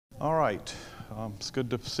All right, it's good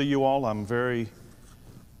to see you all. I'm very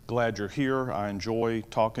glad you're here. I enjoy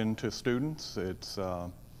talking to students. It's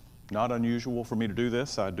not unusual for me to do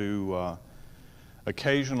this. I do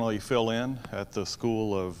occasionally fill in at the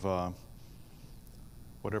School of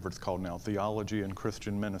whatever it's called now, Theology and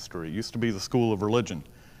Christian Ministry. It used to be the School of Religion.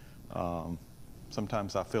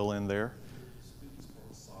 Sometimes I fill in there.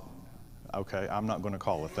 Okay, I'm not going to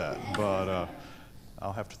call it that, but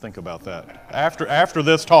I'll have to think about that. After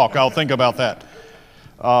this talk, I'll think about that.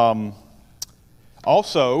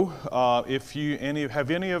 Also, if you have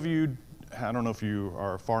any of you, I don't know if you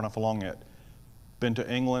are far enough along yet, been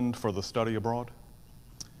to England for the study abroad?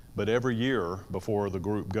 But every year before the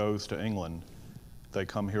group goes to England, they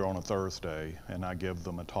come here on a Thursday, and I give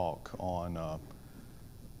them a talk on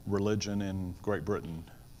religion in Great Britain,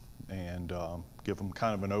 and give them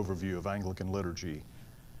kind of an overview of Anglican liturgy.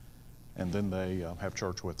 And then they have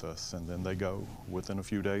church with us, and then they go within a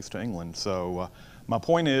few days to England. So my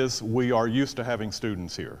point is, we are used to having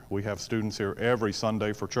students here. We have students here every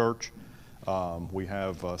Sunday for church. We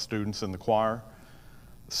have students in the choir.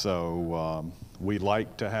 So we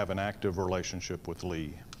like to have an active relationship with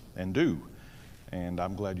Lee, and do. And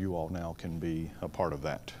I'm glad you all now can be a part of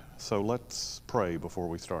that. So let's pray before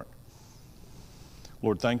we start.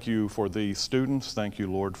 Lord, thank you for these students. Thank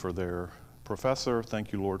you, Lord, for their professor.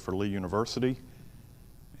 Thank you, Lord, for Lee University.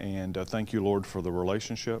 And thank you, Lord, for the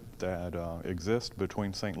relationship that exists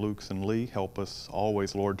between St. Luke's and Lee. Help us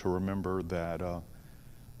always, Lord, to remember that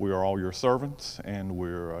we are all your servants, and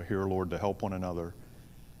we're here, Lord, to help one another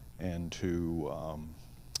and to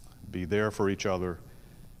be there for each other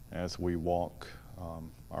as we walk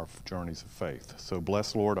our journeys of faith. So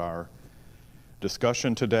bless, Lord, our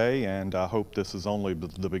discussion today, and I hope this is only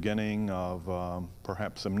the beginning of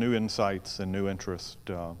perhaps some new insights and new interest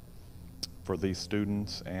for these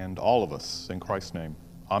students and all of us. In Christ's name,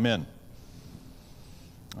 amen.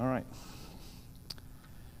 All right.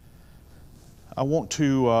 I want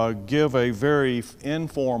to give a very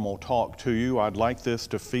informal talk to you. I'd like this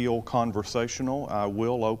to feel conversational. I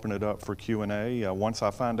will open it up for Q&A once I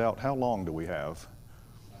find out how long do we have.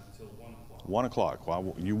 1 o'clock.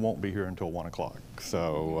 Well, you won't be here until 1 o'clock,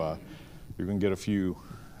 so you're going to get a few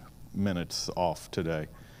minutes off today.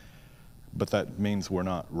 But that means we're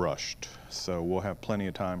not rushed, so we'll have plenty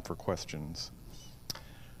of time for questions.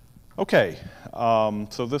 Okay,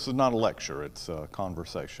 so this is not a lecture, it's a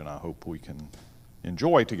conversation I hope we can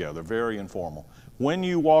enjoy together, very informal. When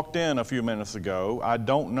you walked in a few minutes ago, I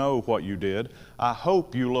don't know what you did. I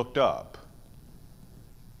hope you looked up,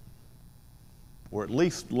 or at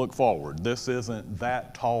least look forward. This isn't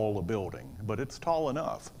that tall a building, but it's tall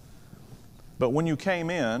enough. But when you came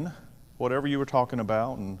in, whatever you were talking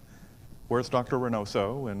about, and where's Dr.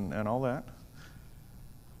 Reynoso and all that,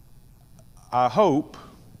 I hope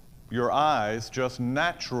your eyes just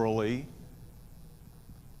naturally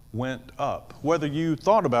went up. Whether you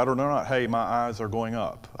thought about it or not, hey, my eyes are going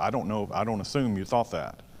up. I don't know, I don't assume you thought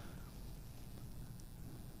that.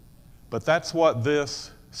 But that's what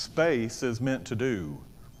this space is meant to do.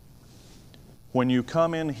 When you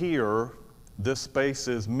come in here, this space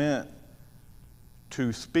is meant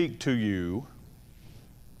to speak to you.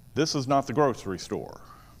 This is not the grocery store.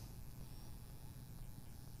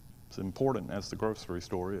 It's important as the grocery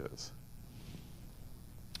store is.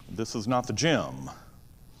 This is not the gym.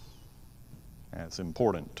 As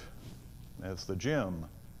important as the gym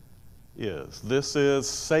is. This is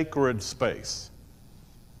sacred space.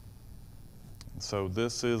 So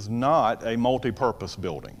this is not a multi-purpose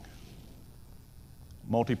building.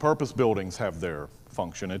 Multi-purpose buildings have their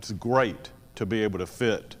function. It's great to be able to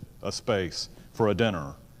fit a space for a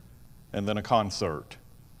dinner, and then a concert,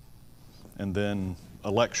 and then a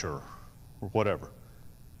lecture, or whatever.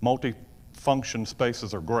 Multi-function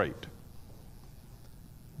spaces are great.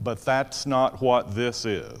 But that's not what this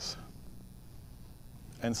is.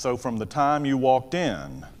 And so from the time you walked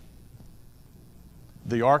in,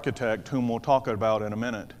 the architect, whom we'll talk about in a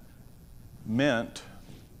minute, meant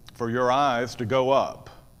for your eyes to go up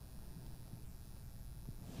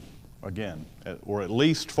again, or at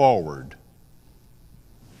least forward,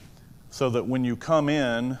 so that when you come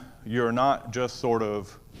in, you're not just sort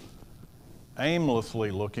of aimlessly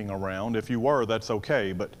looking around. If you were, that's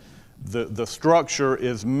okay, but the structure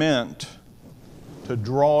is meant to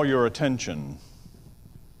draw your attention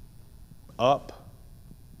up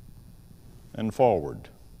and forward,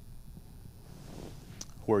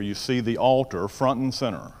 where you see the altar front and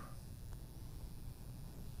center,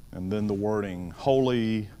 and then the wording,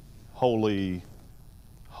 holy, holy,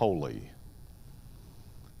 holy.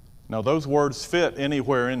 Now those words fit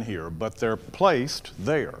anywhere in here, but they're placed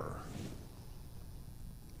there.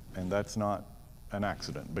 And that's not an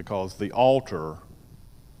accident, because the altar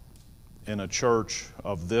in a church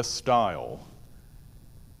of this style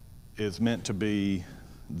is meant to be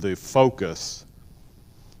the focus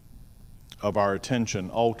of our attention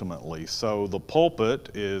ultimately. So the pulpit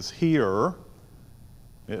is here.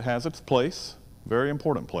 It has its place, very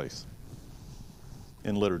important place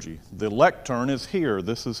in liturgy. The lectern is here.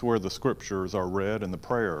 This is where the scriptures are read and the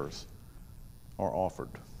prayers are offered.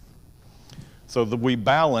 So that we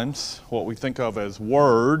balance what we think of as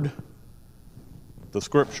word, the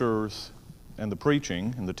scriptures, and the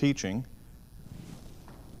preaching and the teaching,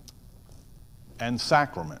 and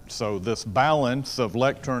sacrament. So this balance of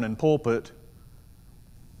lectern and pulpit,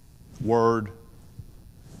 word,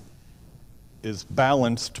 is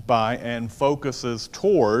balanced by and focuses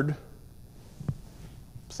toward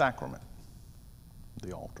sacrament,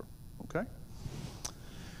 the altar. Okay?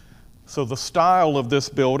 So the style of this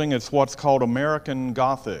building is what's called American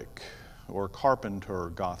Gothic or Carpenter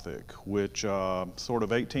Gothic, which sort of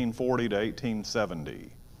 1840 to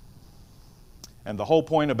 1870. And the whole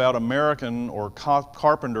point about American or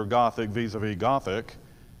Carpenter Gothic vis-a-vis Gothic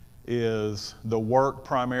is the work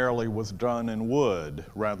primarily was done in wood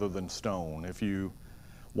rather than stone.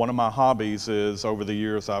 One of my hobbies is, over the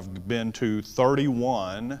years, I've been to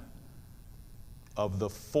 31 of the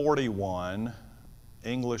 41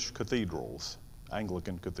 English cathedrals,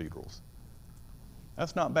 Anglican cathedrals.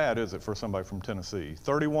 That's not bad, is it, for somebody from Tennessee?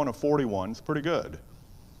 31 of 41 is pretty good.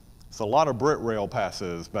 It's a lot of Brit rail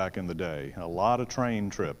passes back in the day, a lot of train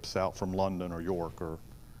trips out from London or York or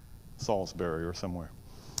Salisbury or somewhere.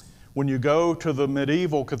 When you go to the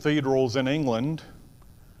medieval cathedrals in England,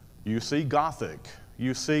 you see Gothic.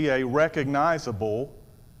 You see a recognizable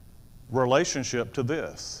relationship to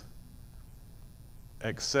this,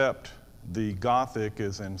 except the Gothic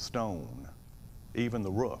is in stone. Even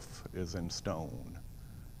the roof is in stone,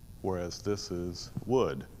 whereas this is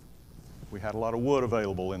wood. We had a lot of wood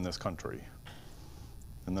available in this country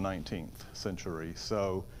in the 19th century.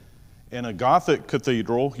 So in a Gothic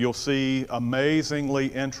cathedral, you'll see amazingly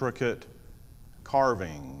intricate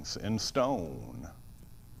carvings in stone.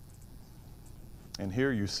 And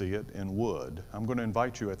here you see it in wood. I'm going to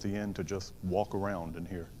invite you at the end to just walk around in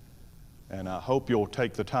here. And I hope you'll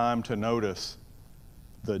take the time to notice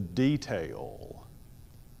the detail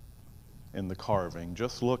in the carving.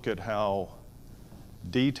 Just look at how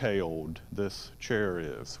detailed this chair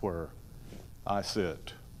is where I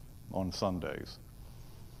sit on Sundays.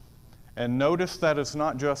 And notice that it's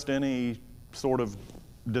not just any sort of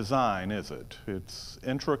design, is it? It's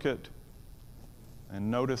intricate. And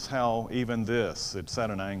notice how even this, it's at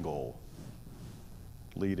an angle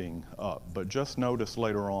leading up. But just notice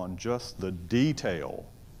later on just the detail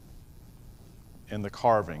in the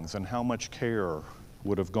carvings and how much care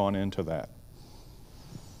would have gone into that.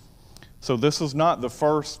 So this is not the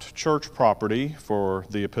first church property for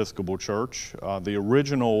the Episcopal Church. The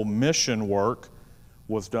original mission work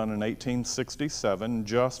was done in 1867,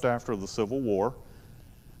 just after the Civil War.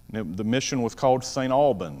 The mission was called St.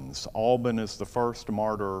 Albans. Alban is the first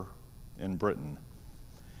martyr in Britain.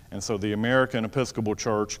 And so the American Episcopal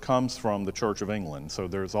Church comes from the Church of England, so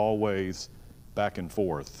there's always back and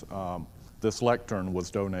forth. This lectern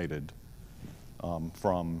was donated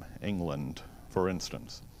from England, for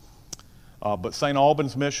instance. But St.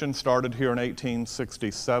 Albans mission started here in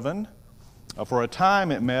 1867. For a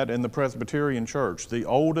time it met in the Presbyterian Church. The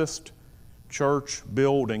oldest church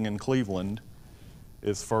building in Cleveland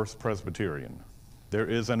is First Presbyterian. There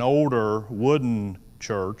is an older wooden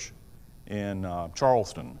church in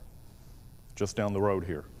Charleston, just down the road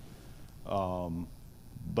here.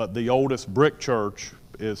 But the oldest brick church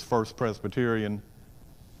is First Presbyterian,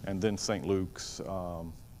 and then St. Luke's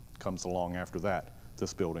comes along after that,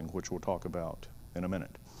 this building, which we'll talk about in a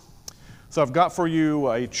minute. So I've got for you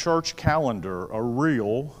a church calendar, a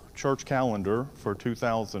real church calendar for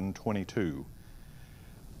 2022.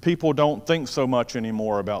 People don't think so much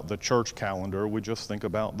anymore about the church calendar. We just think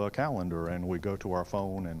about the calendar, and we go to our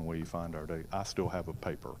phone and we find our date. I still have a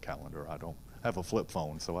paper calendar. I don't have a flip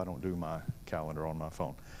phone, so I don't do my calendar on my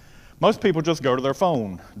phone. Most people just go to their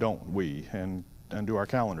phone, don't we, and do our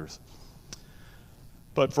calendars.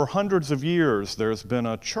 But for hundreds of years, there's been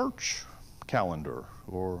a church calendar,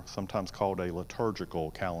 or sometimes called a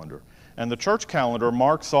liturgical calendar. And the church calendar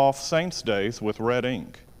marks off saints' days with red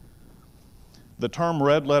ink. The term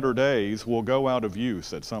red letter days will go out of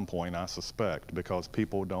use at some point, I suspect, because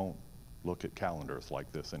people don't look at calendars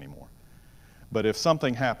like this anymore. But if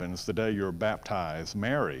something happens the day you're baptized,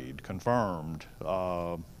 married, confirmed,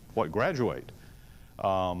 graduate,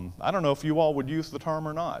 I don't know if you all would use the term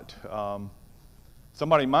or not.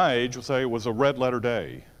 Somebody my age would say it was a red letter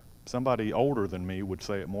day. Somebody older than me would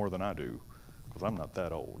say it more than I do, because I'm not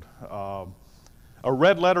that old. A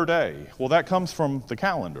red letter day. Well, that comes from the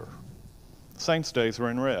calendar. Saints' days are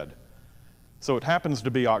in red. So it happens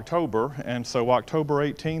to be October, and so October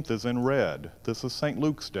 18th is in red. This is St.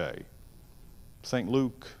 Luke's Day. St.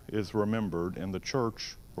 Luke is remembered in the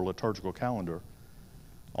church or liturgical calendar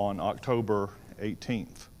on October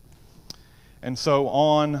 18th. And so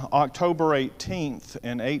on October 18th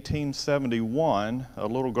in 1871, a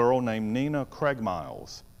little girl named Nina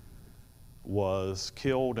Craigmiles was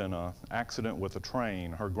killed in an accident with a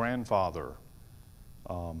train. Her grandfather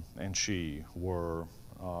and she were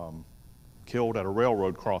killed at a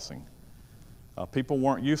railroad crossing. People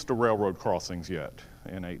weren't used to railroad crossings yet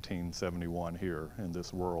in 1871 here in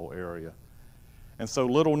this rural area. And so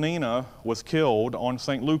little Nina was killed on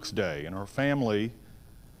St. Luke's Day, and her family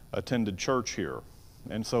attended church here.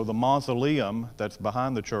 And so the mausoleum that's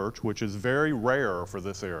behind the church, which is very rare for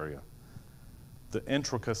this area, the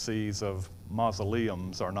intricacies of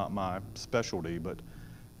mausoleums are not my specialty, but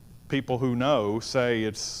people who know say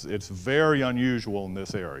it's very unusual in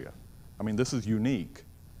this area. I mean, this is unique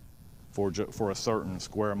for a certain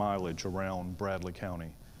square mileage around Bradley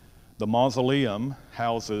County. The mausoleum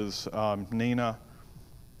houses Nina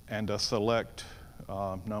and a select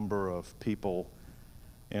number of people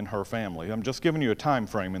in her family. I'm just giving you a time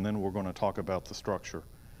frame, and then we're going to talk about the structure.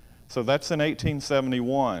 So that's in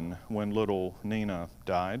 1871 when little Nina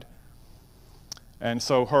died. And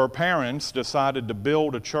so her parents decided to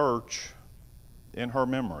build a church in her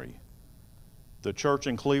memory. The church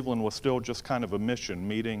in Cleveland was still just kind of a mission,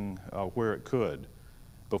 meeting where it could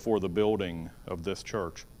before the building of this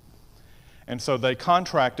church. And so they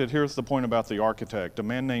contracted, here's the point about the architect, a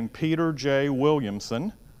man named Peter J.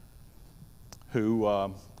 Williamson,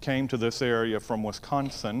 who came to this area from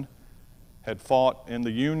Wisconsin, had fought in the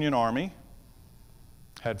Union Army,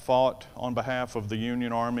 had fought on behalf of the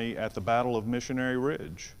Union Army at the Battle of Missionary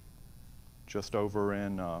Ridge, just over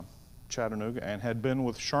in Chattanooga, and had been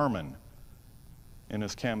with Sherman in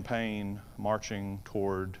his campaign marching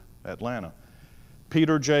toward Atlanta.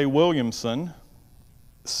 Peter J. Williamson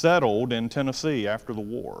settled in Tennessee after the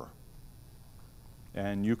war.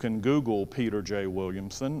 And you can Google Peter J.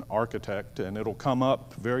 Williamson, architect, and it'll come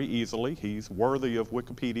up very easily. He's worthy of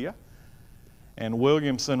Wikipedia. And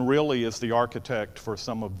Williamson really is the architect for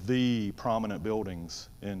some of the prominent buildings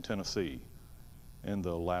in Tennessee in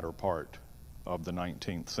the latter part of the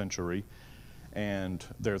 19th century. And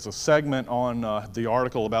there's a segment on the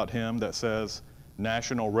article about him that says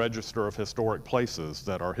National Register of Historic Places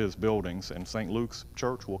that are his buildings, and St. Luke's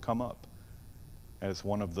Church will come up as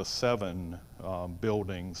one of the 7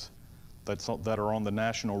 buildings that are on the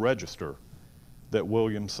National Register that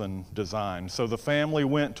Williamson designed. So the family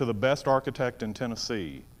went to the best architect in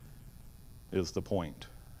Tennessee, is the point,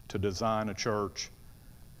 to design a church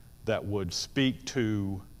that would speak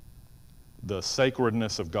to the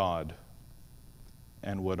sacredness of God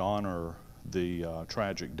and would honor the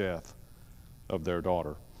tragic death of their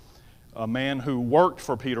daughter. A man who worked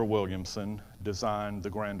for Peter Williamson designed the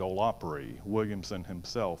Grand Ole Opry. Williamson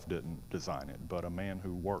himself didn't design it, but a man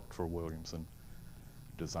who worked for Williamson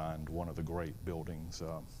designed one of the great buildings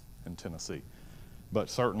in Tennessee. But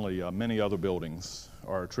certainly many other buildings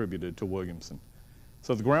are attributed to Williamson.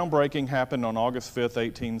 So the groundbreaking happened on August 5th,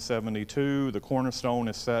 1872. The cornerstone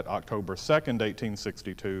is set October 2nd,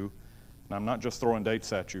 1862. And I'm not just throwing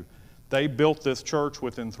dates at you. They built this church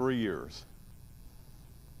within 3 years.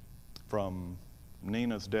 From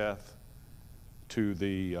Nina's death to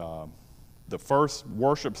the first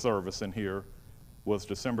worship service in here was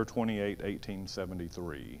December 28,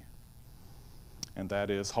 1873. And that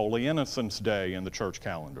is Holy Innocents' Day in the church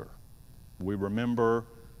calendar. We remember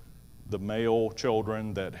the male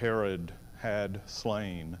children that Herod had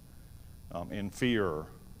slain in fear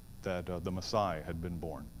that the Messiah had been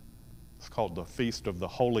born. It's called the Feast of the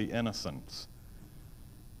Holy Innocents.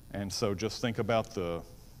 And so just think about the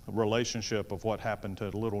relationship of what happened to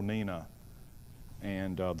little Nina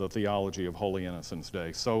and the theology of Holy Innocents'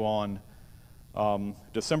 Day. So on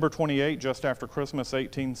December 28, just after Christmas,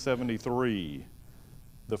 1873,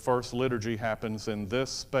 the first liturgy happens in this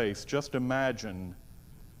space. Just imagine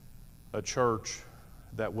a church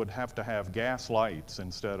that would have to have gas lights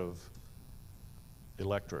instead of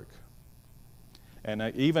electric. And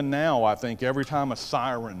even now, I think every time a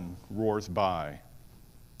siren roars by,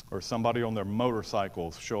 or somebody on their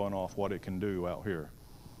motorcycles showing off what it can do out here,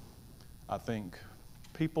 I think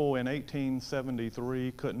people in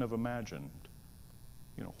 1873 couldn't have imagined,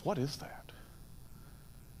 what is that?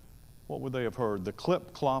 What would they have heard? The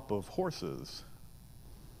clip-clop of horses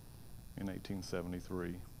in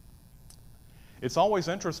 1873. It's always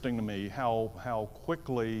interesting to me how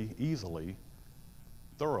quickly, easily,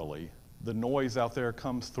 thoroughly, the noise out there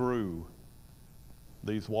comes through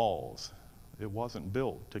these walls. It wasn't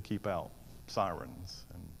built to keep out sirens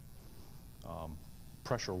and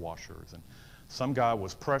pressure washers. And some guy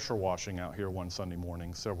was pressure washing out here one Sunday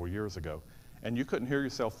morning several years ago, and you couldn't hear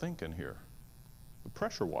yourself think in here. The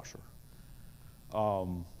pressure washer.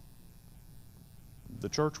 The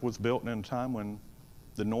church was built in a time when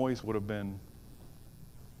the noise would have been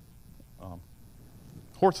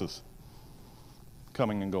horses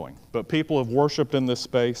coming and going. But people have worshiped in this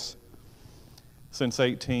space since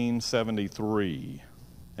 1873.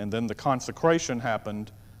 And then the consecration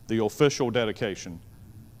happened, the official dedication,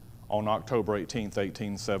 on October 18th,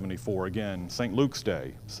 1874. Again, St. Luke's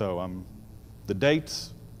Day. So the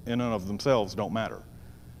dates in and of themselves don't matter.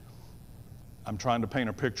 I'm trying to paint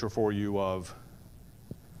a picture for you of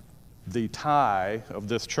the tie of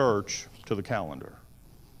this church to the calendar.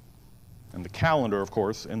 And the calendar, of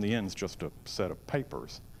course, in the end is just a set of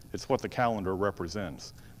papers. It's what the calendar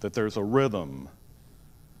represents, that there's a rhythm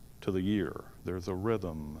to the year. There's a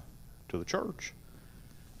rhythm to the church.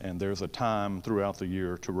 And there's a time throughout the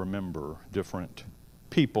year to remember different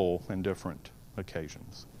people and different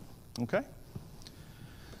occasions. Okay?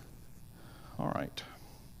 All right.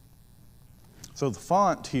 So the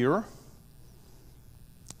font here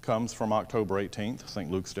comes from October 18th, St.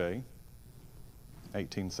 Luke's Day,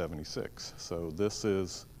 1876. So this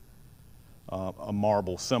is a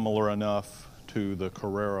marble similar enough to the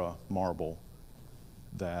Carrara marble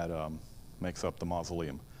that makes up the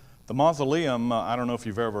mausoleum. The mausoleum, I don't know if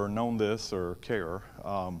you've ever known this or care,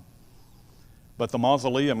 but the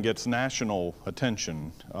mausoleum gets national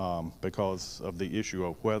attention because of the issue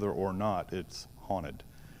of whether or not it's haunted.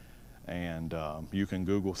 And you can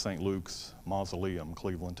Google St. Luke's Mausoleum,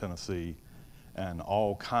 Cleveland, Tennessee, and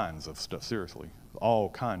all kinds of stuff, seriously, all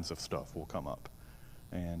kinds of stuff will come up.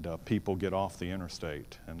 And people get off the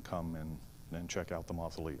interstate and come and check out the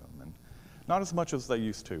mausoleum. And not as much as they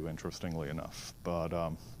used to, interestingly enough, but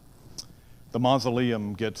the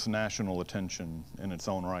mausoleum gets national attention in its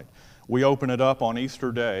own right. We open it up on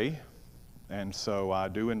Easter Day, and so I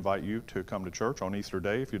do invite you to come to church on Easter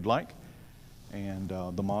Day if you'd like. And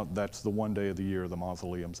that's the one day of the year the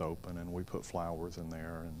mausoleum's open, and we put flowers in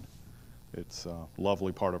there, and it's a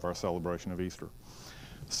lovely part of our celebration of Easter.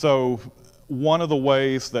 So one of the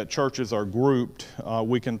ways that churches are grouped,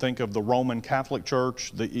 we can think of the Roman Catholic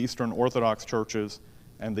Church, the Eastern Orthodox churches,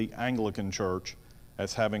 and the Anglican Church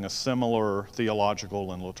as having a similar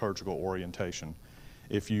theological and liturgical orientation.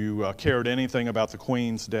 If you cared anything about the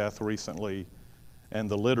Queen's death recently, and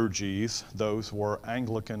the liturgies, those were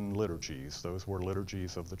Anglican liturgies. Those were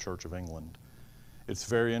liturgies of the Church of England. It's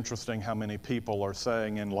very interesting how many people are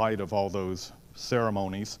saying, in light of all those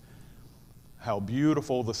ceremonies, how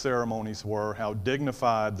beautiful the ceremonies were, how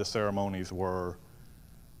dignified the ceremonies were,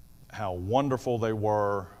 how wonderful they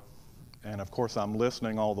were. And of course, I'm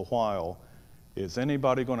listening all the while. Is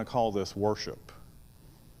anybody going to call this worship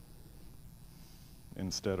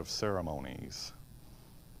instead of ceremonies?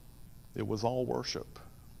 It was all worship.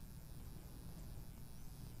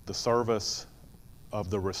 The service of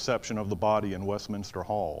the reception of the body in Westminster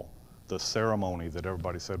Hall, the ceremony that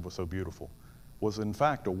everybody said was so beautiful, was in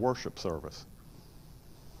fact a worship service.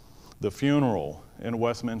 The funeral in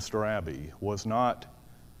Westminster Abbey was not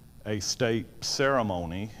a state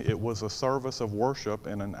ceremony, it was a service of worship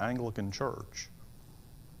in an Anglican church.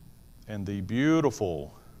 And the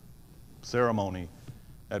beautiful ceremony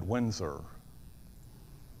at Windsor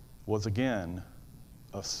was again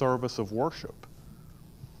a service of worship.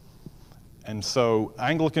 And so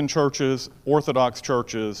Anglican churches, Orthodox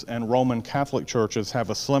churches, and Roman Catholic churches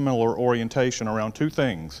have a similar orientation around two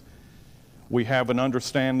things. We have an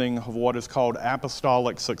understanding of what is called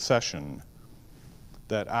apostolic succession,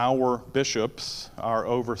 that our bishops, our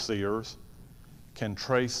overseers, can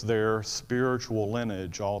trace their spiritual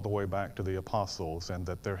lineage all the way back to the apostles, and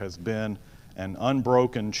that there has been an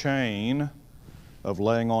unbroken chain of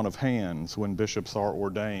laying on of hands when bishops are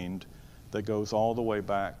ordained that goes all the way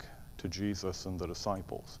back to Jesus and the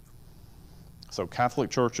disciples. So Catholic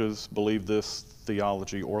churches believe this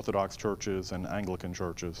theology, Orthodox churches and Anglican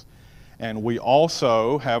churches. And we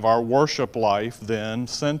also have our worship life then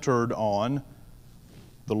centered on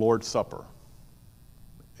the Lord's Supper.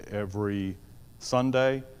 Every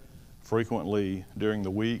Sunday, frequently during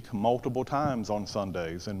the week, multiple times on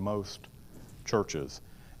Sundays in most churches.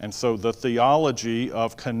 And so the theology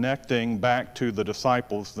of connecting back to the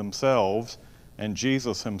disciples themselves and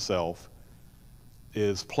Jesus himself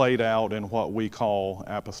is played out in what we call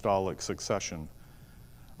apostolic succession.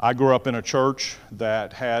 I grew up in a church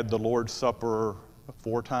that had the Lord's Supper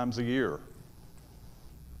 4 times a year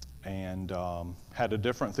and had a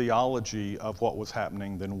different theology of what was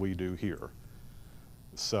happening than we do here.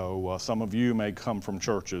 So some of you may come from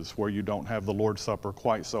churches where you don't have the Lord's Supper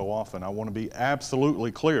quite so often. I want to be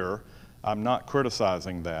absolutely clear, I'm not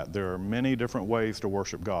criticizing that. There are many different ways to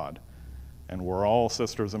worship God, and we're all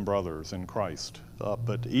sisters and brothers in Christ.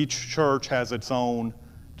 But each church has its own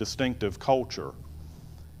distinctive culture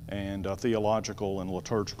and theological and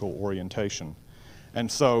liturgical orientation.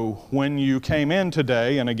 And so when you came in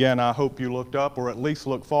today, and again, I hope you looked up or at least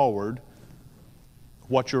look forward,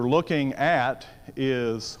 what you're looking at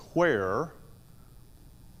is where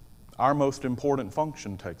our most important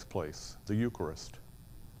function takes place, the Eucharist,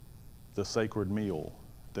 the sacred meal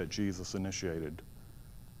that Jesus initiated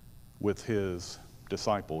with his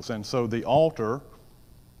disciples. And so the altar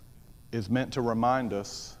is meant to remind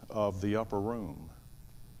us of the upper room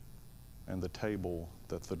and the table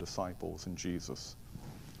that the disciples and Jesus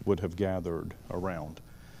would have gathered around.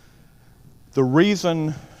 The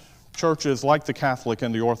reason churches like the Catholic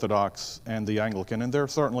and the Orthodox and the Anglican, and there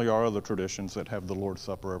certainly are other traditions that have the Lord's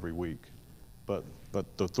Supper every week, but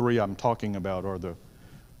the 3 I'm talking about are the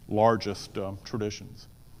largest traditions.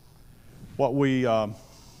 What we are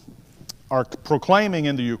proclaiming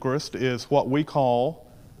in the Eucharist is what we call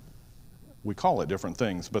it different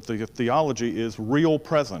things, but the theology is real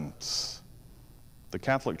presence. The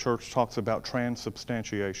Catholic Church talks about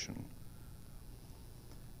transubstantiation.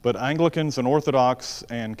 But Anglicans and Orthodox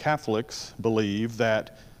and Catholics believe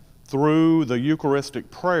that through the Eucharistic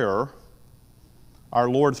prayer, our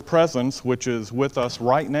Lord's presence, which is with us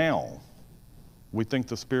right now, we think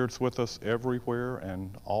the Spirit's with us everywhere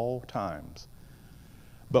and all times.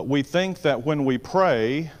 But we think that when we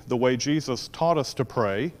pray the way Jesus taught us to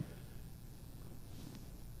pray,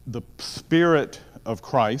 the Spirit of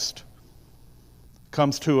Christ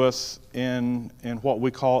comes to us in what we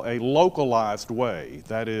call a localized way,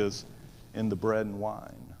 that is, in the bread and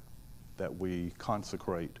wine that we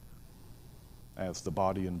consecrate as the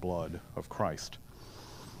body and blood of Christ.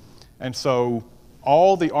 And so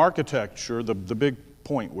all the architecture, the big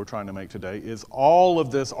point we're trying to make today, is all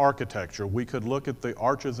of this architecture. We could look at the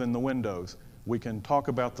arches in the windows. We can talk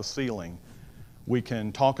about the ceiling. We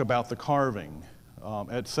can talk about the carving. We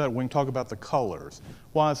can talk about the colors.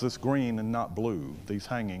 Why is this green and not blue, these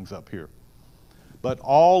hangings up here? But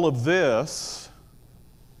all of this,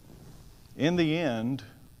 in the end,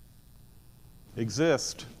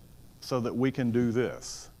 exists so that we can do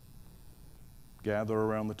this. Gather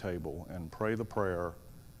around the table and pray the prayer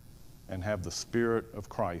and have the Spirit of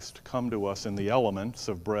Christ come to us in the elements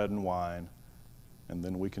of bread and wine, and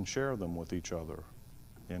then we can share them with each other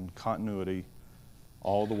in continuity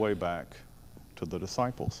all the way back to the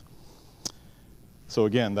disciples. So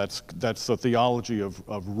again, that's the theology of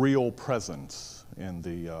real presence in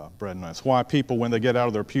the bread and wine. It's why people, when they get out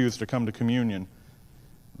of their pews to come to communion,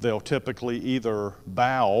 they'll typically either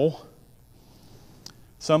bow.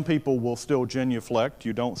 Some people will still genuflect.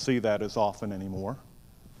 You don't see that as often anymore.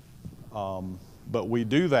 But we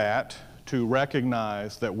do that to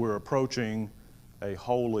recognize that we're approaching a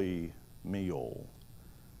holy meal.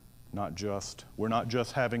 We're not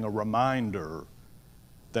just having a reminder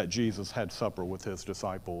that Jesus had supper with his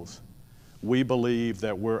disciples. We believe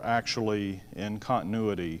that we're actually in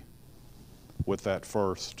continuity with that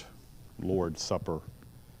first Lord's Supper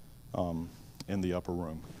in the upper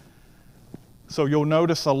room. So you'll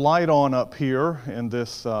notice a light on up here in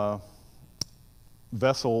this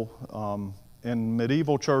vessel. In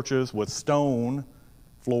medieval churches with stone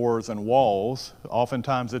floors and walls,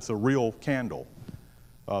 oftentimes it's a real candle.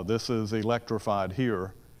 This is electrified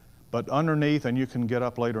here. But underneath, and you can get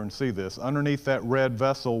up later and see this, underneath that red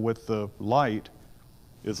vessel with the light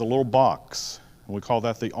is a little box. And we call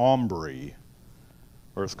that the aumbry,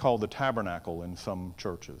 or it's called the tabernacle in some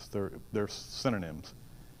churches. They're synonyms.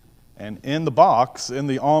 And in the box, in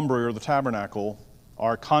the aumbry or the tabernacle,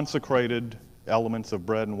 are consecrated elements of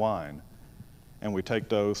bread and wine. And we take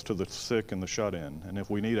those to the sick and the shut-in. And if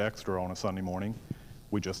we need extra on a Sunday morning,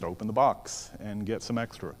 we just open the box and get some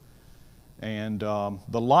extra. And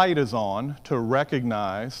the light is on to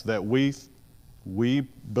recognize that we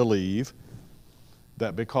believe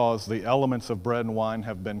that because the elements of bread and wine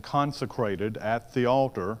have been consecrated at the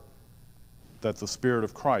altar, that the Spirit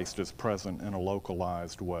of Christ is present in a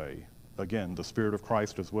localized way. Again, the Spirit of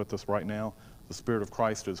Christ is with us right now. The Spirit of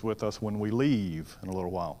Christ is with us when we leave in a little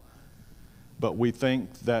while. But we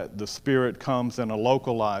think that the Spirit comes in a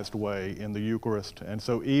localized way in the Eucharist, and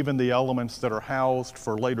so even the elements that are housed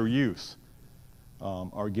for later use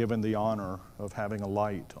are given the honor of having a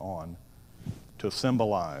light on to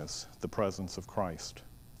symbolize the presence of Christ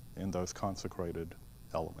in those consecrated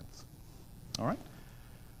elements. All right?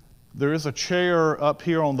 There is a chair up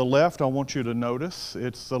here on the left I want you to notice.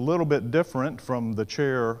 It's a little bit different from the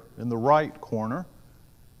chair in the right corner.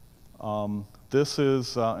 This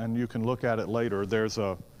is, and you can look at it later, there's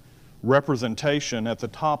a representation at the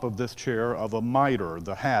top of this chair of a mitre,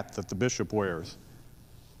 the hat that the bishop wears.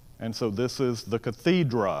 And so this is the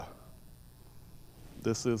cathedra.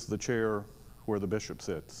 This is the chair where the bishop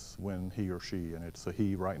sits when he or she, and it's a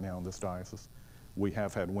he right now in this diocese. We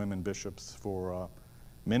have had women bishops for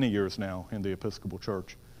many years now in the Episcopal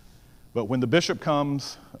Church. But when the bishop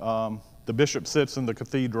comes, the bishop sits in the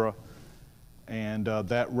cathedra, and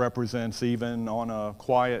that represents, even on a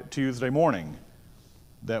quiet Tuesday morning,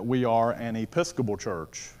 that we are an Episcopal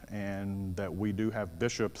Church and that we do have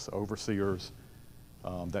bishops, overseers,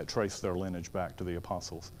 that trace their lineage back to the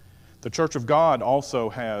apostles. The Church of God also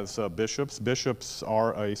has bishops. Bishops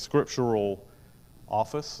are a scriptural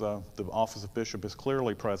office. The office of bishop is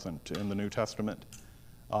clearly present in the New Testament.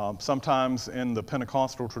 Sometimes in the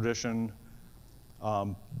Pentecostal tradition,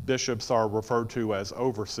 bishops are referred to as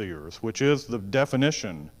overseers, which is the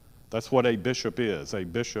definition. That's what a bishop is. A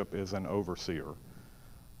bishop is an overseer.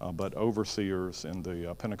 But overseers in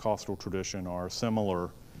the Pentecostal tradition are similar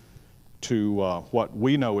to what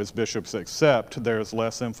we know as bishops, except there's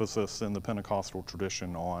less emphasis in the Pentecostal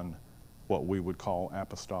tradition on what we would call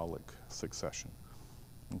apostolic succession.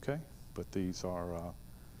 Okay? But these are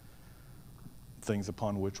things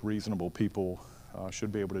upon which reasonable people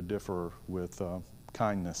should be able to differ with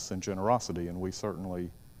kindness and generosity, and we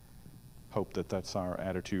certainly hope that that's our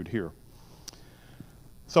attitude here.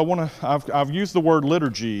 So I've used the word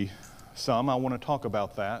liturgy some. I want to talk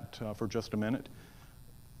about that for just a minute.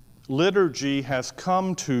 Liturgy has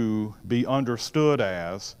come to be understood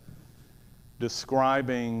as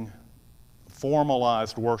describing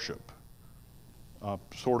formalized worship,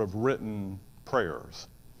 sort of written prayers.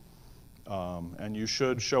 And you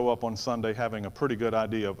should show up on Sunday having a pretty good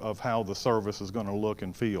idea of how the service is going to look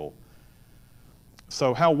and feel.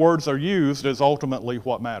 So how words are used is ultimately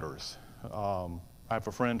what matters. I have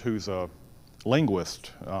a friend who's a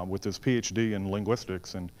linguist with his PhD in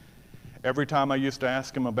linguistics, and every time I used to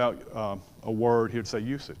ask him about a word, he'd say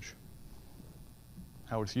usage.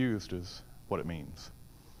 How it's used is what it means.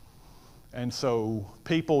 And so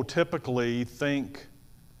people typically think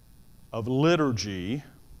of liturgy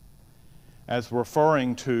as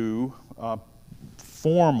referring to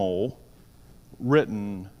formal,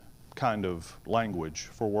 written kind of language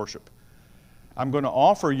for worship. I'm going to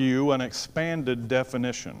offer you an expanded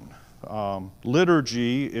definition.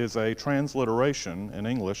 Liturgy is a transliteration in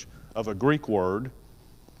English of a Greek word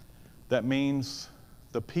that means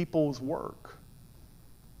the people's work.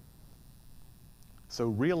 So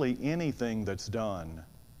really anything that's done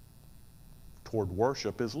toward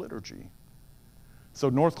worship is liturgy. So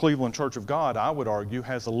North Cleveland Church of God, I would argue,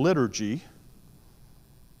 has a liturgy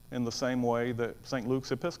in the same way that St.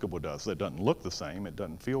 Luke's Episcopal does. It doesn't look the same, it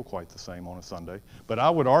doesn't feel quite the same on a Sunday, but I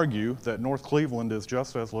would argue that North Cleveland is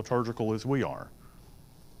just as liturgical as we are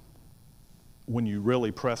when you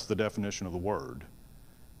really press the definition of the word.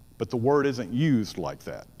 But the word isn't used like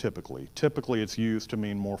that typically. Typically it's used to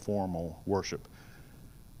mean more formal worship.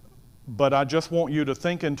 But I just want you to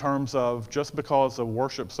think in terms of just because a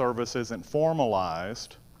worship service isn't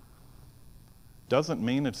formalized doesn't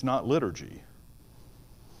mean it's not liturgy.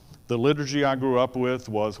 The liturgy I grew up with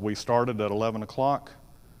was we started at 11 o'clock.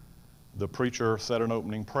 The preacher said an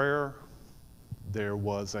opening prayer. There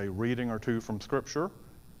was a reading or two from Scripture.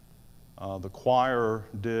 The choir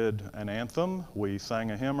did an anthem. We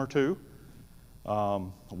sang a hymn or two.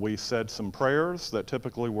 We said some prayers that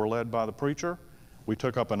typically were led by the preacher. We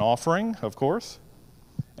took up an offering, of course.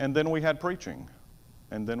 And then we had preaching.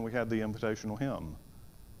 And then we had the invitational hymn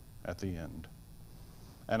at the end.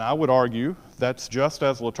 And I would argue that's just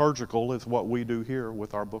as liturgical as what we do here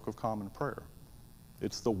with our Book of Common Prayer.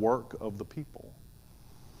 It's the work of the people.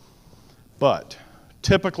 But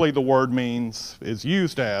typically the word is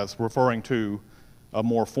used as referring to a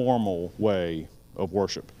more formal way of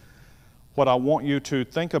worship. What I want you to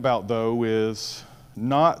think about, though, is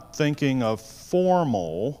not thinking of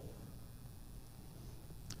formal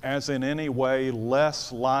as in any way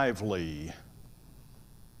less lively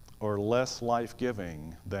or less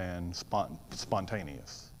life-giving than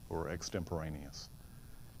spontaneous or extemporaneous.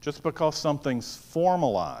 Just because something's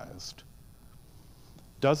formalized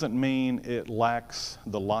doesn't mean it lacks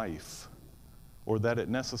the life or that it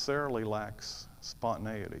necessarily lacks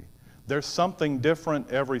spontaneity. There's something different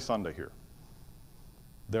every Sunday here.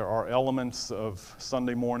 There are elements of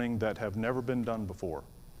Sunday morning that have never been done before.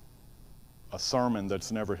 a sermon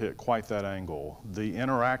that's never hit quite that angle, the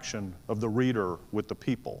interaction of the reader with the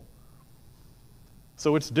people.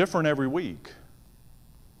 So it's different every week.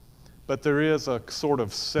 But there is a sort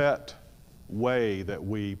of set way that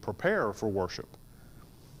we prepare for worship.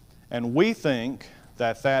 And we think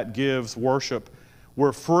that that gives worship,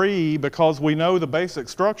 we're free because we know the basic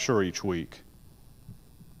structure each week.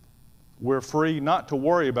 We're free not to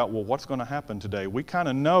worry about, well, what's going to happen today? We kind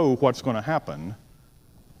of know what's going to happen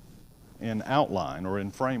in outline or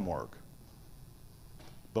in framework.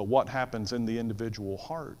 But what happens in the individual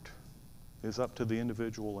heart is up to the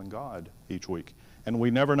individual and God each week. And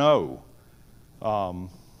we never know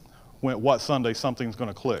what Sunday something's going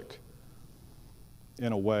to click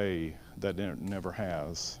in a way that it never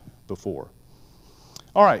has before.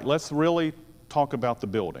 All right, let's really talk about the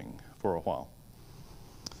building for a while.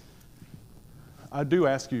 I do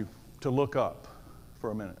ask you to look up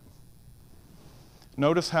for a minute.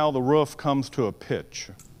 Notice how the roof comes to a pitch.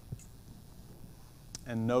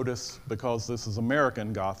 And notice, because this is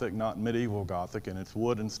American Gothic, not medieval Gothic, and it's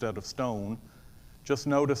wood instead of stone, just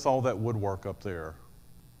notice all that woodwork up there.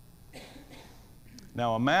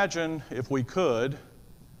 Now imagine, if we could,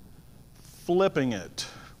 flipping it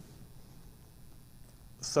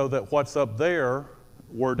so that what's up there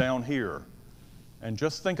were down here. And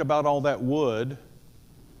just think about all that wood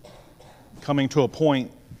coming to a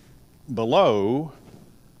point below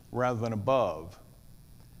rather than above.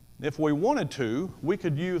 If we wanted to, we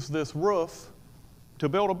could use this roof to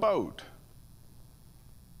build a boat,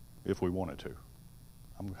 if we wanted to.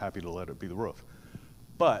 I'm happy to let it be the roof.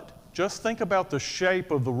 But just think about the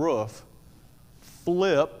shape of the roof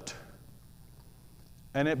flipped,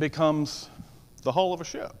 and it becomes the hull of a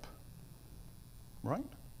ship, right?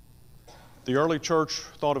 The early church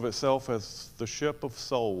thought of itself as the ship of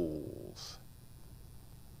souls.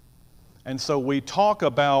 And so we talk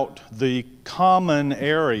about the common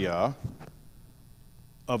area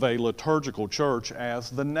of a liturgical church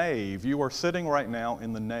as the nave. You are sitting right now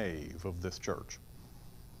in the nave of this church.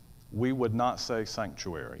 We would not say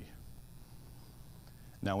sanctuary.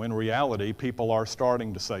 Now, in reality, people are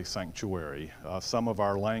starting to say sanctuary. Some of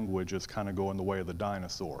our language is kind of going the way of the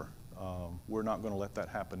dinosaur. We're not going to let that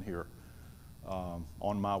happen here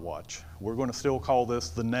on my watch. We're going to still call this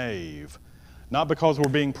the nave. Not because we're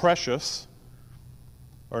being precious,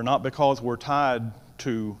 or not because we're tied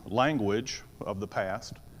to language of the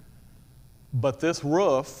past, but this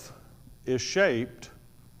roof is shaped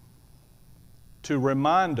to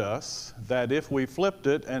remind us that if we flipped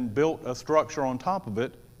it and built a structure on top of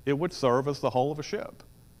it, it would serve as the hull of a ship.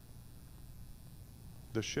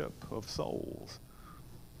 The ship of souls.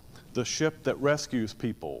 The ship that rescues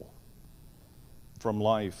people from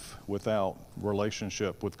life without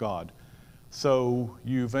relationship with God. So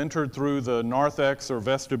you've entered through the narthex or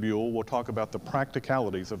vestibule. We'll talk about the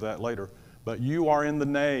practicalities of that later. But you are in the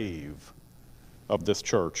nave of this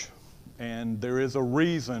church. And there is a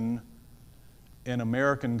reason in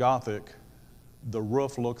American Gothic the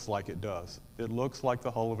roof looks like it does. It looks like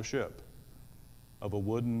the hull of a ship, of a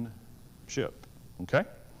wooden ship. Okay?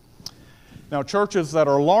 Now, churches that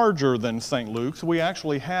are larger than St. Luke's, we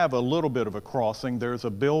actually have a little bit of a crossing. There's a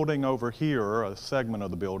building over here, a segment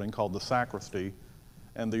of the building called the sacristy,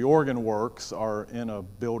 and the organ works are in a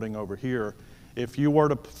building over here. If you were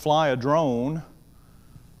to fly a drone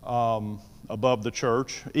above the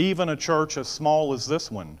church, even a church as small as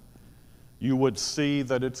this one, you would see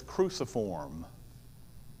that it's cruciform.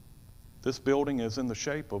 This building is in the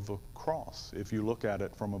shape of a cross if you look at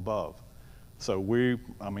it from above. So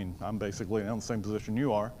I'm basically in the same position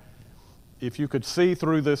you are. If you could see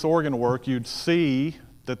through this organ work, you'd see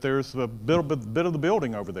that there's a bit of the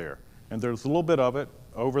building over there, and there's a little bit of it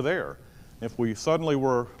over there. If we suddenly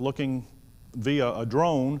were looking via a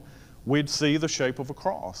drone, we'd see the shape of a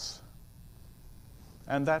cross.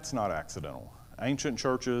 And that's not accidental. Ancient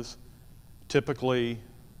churches typically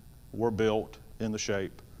were built in the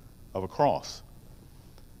shape of a cross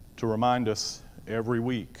to remind us every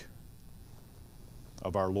week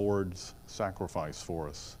of our Lord's sacrifice for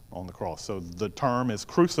us on the cross. So the term is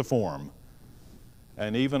cruciform,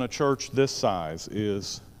 and even a church this size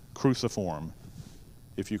is cruciform,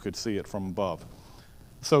 if you could see it from above.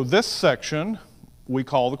 So this section we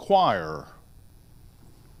call the choir.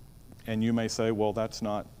 And you may say, well, that's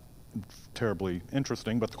not terribly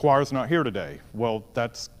interesting, but the choir's not here today. Well,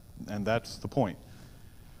 that's the point.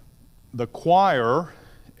 The choir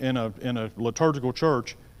in a liturgical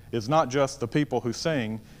church is not just the people who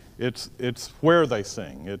sing, it's where they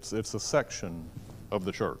sing. It's a section of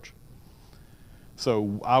the church.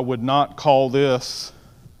 So I would not call this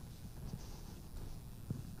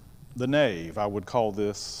the nave. I would call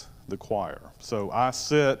this the choir. So I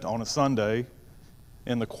sit on a Sunday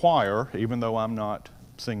in the choir, even though I'm not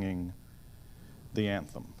singing the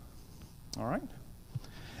anthem. All right?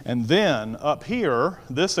 And then up here,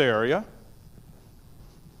 this area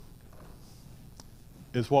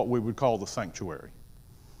is what we would call the sanctuary.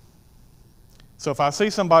 So if I see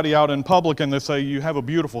somebody out in public and they say, you have a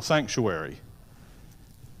beautiful sanctuary,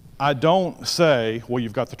 I don't say, well,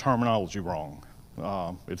 you've got the terminology wrong.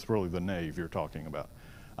 It's really the nave you're talking about.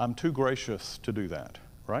 I'm too gracious to do that,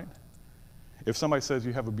 right? If somebody says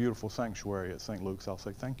you have a beautiful sanctuary at St. Luke's, I'll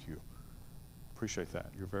say, thank you. Appreciate that.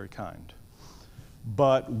 You're very kind.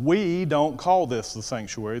 But we don't call this the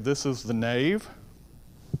sanctuary. This is the nave.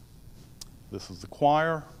 This is the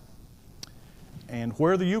choir. And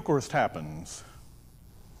where the Eucharist happens,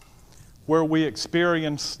 where we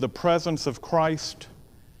experience the presence of Christ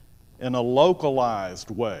in a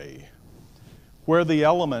localized way, where the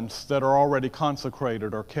elements that are already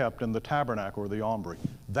consecrated are kept in the tabernacle or the aumbrey.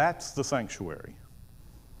 That's the sanctuary.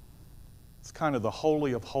 It's kind of the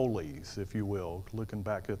Holy of Holies, if you will, looking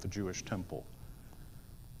back at the Jewish temple.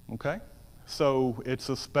 Okay? So it's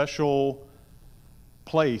a special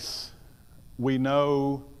place. We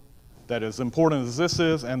know that as important as this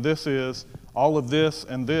is and this is, all of this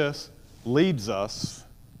and this leads us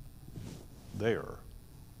there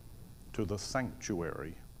to the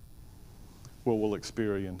sanctuary, where we'll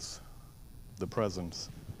experience the presence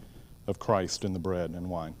of Christ in the bread and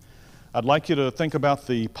wine. I'd like you to think about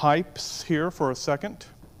the pipes here for a second.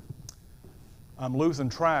 I'm losing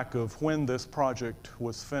track of when this project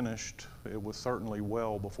was finished. It was certainly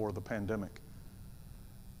well before the pandemic.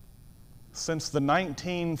 Since the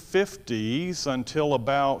 1950s until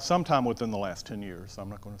about sometime within the last 10 years, I'm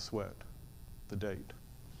not going to sweat the date.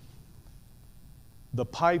 The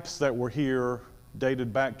pipes that were here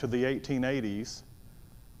dated back to the 1880s,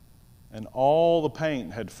 and all the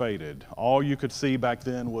paint had faded. All you could see back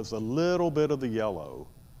then was a little bit of the yellow.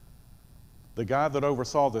 The guy that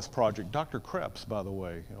oversaw this project, Dr. Krebs, by the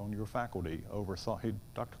way, on your faculty,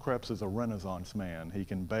 Dr. Krebs is a Renaissance man. He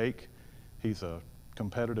can bake, he's a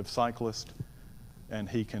competitive cyclist, and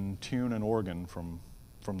he can tune an organ from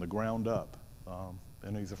the ground up.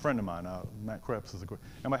 And he's a friend of mine. Matt Krebs is a great.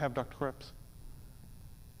 Am I have Dr. Krebs?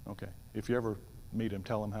 Okay. If you ever meet him,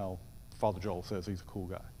 tell him how Father Joel says he's a cool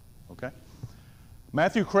guy. Okay?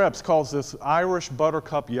 Matthew Krebs calls this Irish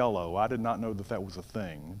buttercup yellow. I did not know that that was a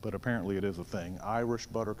thing, but apparently it is a thing. Irish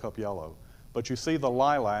buttercup yellow. But you see the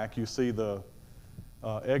lilac, you see the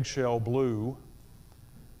eggshell blue.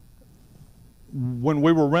 When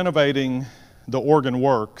we were renovating the organ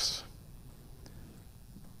works,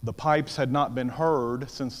 the pipes had not been heard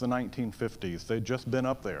since the 1950s. They'd just been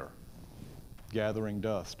up there, gathering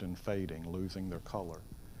dust and fading, losing their color.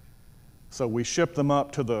 So we shipped them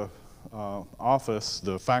up to the office,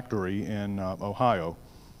 the factory in Ohio,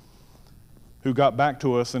 who got back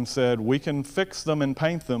to us and said, we can fix them and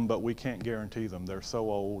paint them, but we can't guarantee them. They're so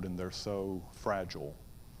old and they're so fragile.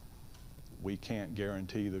 We can't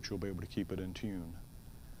guarantee that you'll be able to keep it in tune.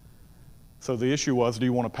 So the issue was, do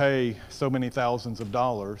you want to pay so many thousands of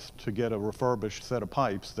dollars to get a refurbished set of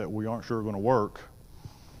pipes that we aren't sure are going to work,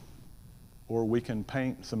 or we can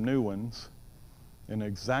paint some new ones in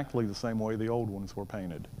exactly the same way the old ones were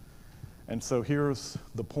painted. And so here's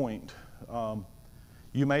the point.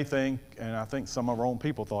 You may think, and I think some of our own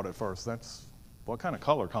people thought at first, what kind of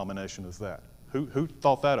color combination is that? Who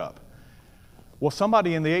thought that up? Well,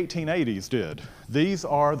 somebody in the 1880s did. These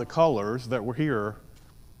are the colors that were here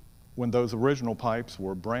when those original pipes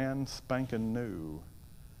were brand spanking new.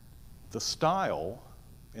 The style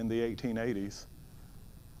in the 1880s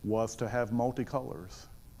was to have multicolors.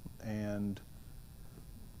 And,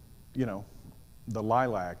 you know, the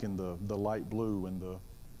lilac and the light blue and the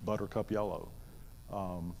buttercup yellow.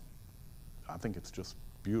 I think it's just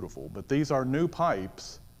beautiful. But these are new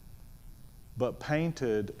pipes, but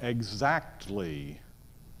painted exactly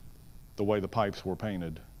the way the pipes were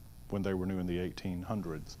painted when they were new in the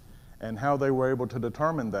 1800s. And how they were able to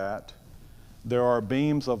determine that, there are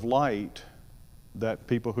beams of light that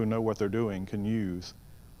people who know what they're doing can use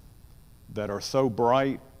that are so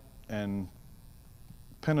bright and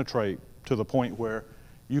penetrate to the point where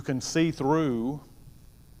you can see through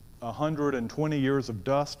 120 years of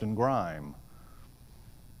dust and grime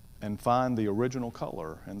and find the original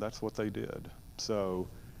color, and that's what they did. So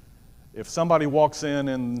if somebody walks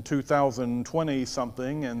in 2020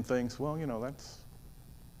 something and thinks, well, you know,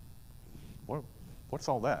 what's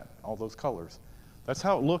all that, all those colors? That's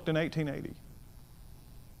how it looked in 1880.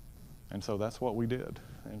 And so that's what we did.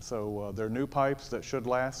 And so they're new pipes that should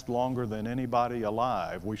last longer than anybody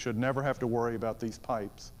alive. We should never have to worry about these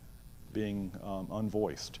pipes being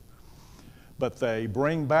unvoiced. but they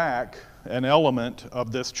bring back an element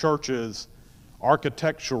of this church's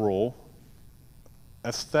architectural,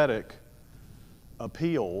 aesthetic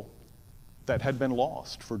appeal that had been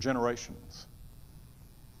lost for generations.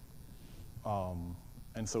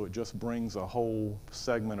 And so it just brings a whole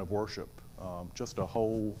segment of worship, just a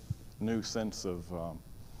whole new sense of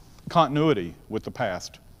continuity with the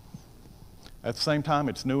past. At the same time,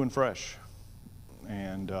 it's new and fresh,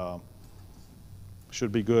 and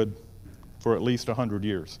should be good for at least 100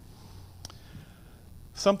 years.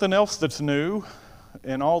 Something else that's new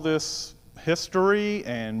in all this history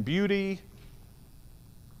and beauty,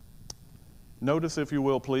 notice, if you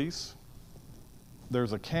will, please,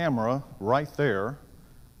 there's a camera right there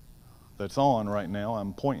that's on right now.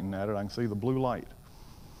 I'm pointing at it. I can see the blue light.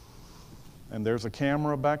 And there's a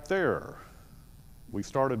camera back there. We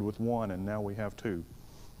started with one, and now we have two.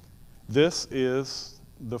 This is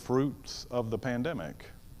the fruits of the pandemic.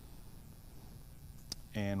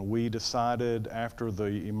 And we decided after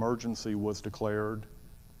the emergency was declared,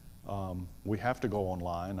 we have to go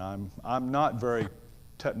online. I'm not very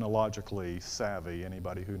technologically savvy.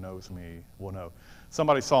 Anybody who knows me will know.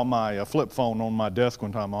 Somebody saw my flip phone on my desk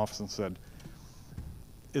one time in the office and said,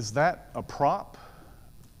 "Is that a prop?"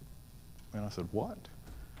 And I said, "What?"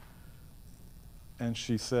 And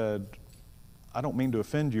she said, "I don't mean to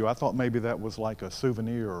offend you. I thought maybe that was like a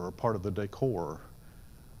souvenir or part of the decor."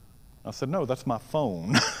 I said, "No, that's my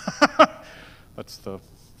phone." That's the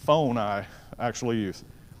phone I actually use.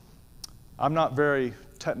 I'm not very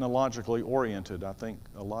technologically oriented. I think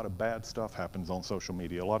a lot of bad stuff happens on social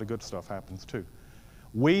media. A lot of good stuff happens too.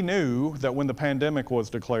 We knew that when the pandemic was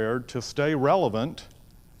declared, to stay relevant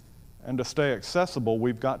and to stay accessible,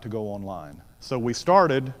 we've got to go online. So we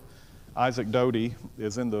started, Isaac Doty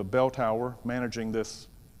is in the bell tower managing this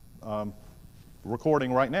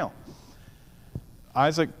recording right now.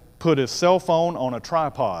 Isaac put his cell phone on a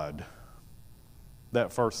tripod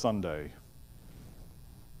that first Sunday.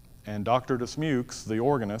 And Dr. Dismukes, the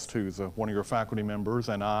organist, who's one of your faculty members,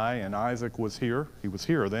 and I, and Isaac was here. He was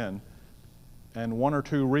here then. And one or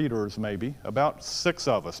two readers maybe, about 6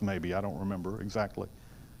 of us maybe, I don't remember exactly,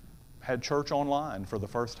 had church online for the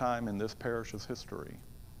first time in this parish's history.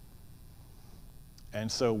 And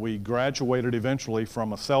so we graduated eventually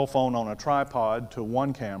from a cell phone on a tripod to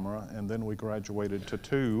 1 camera, and then we graduated to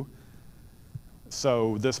 2.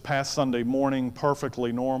 So this past Sunday morning,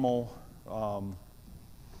 perfectly normal.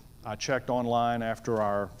 I checked online after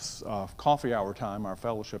our coffee hour time, our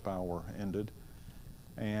fellowship hour ended,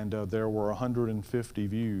 and there were 150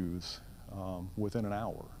 views within an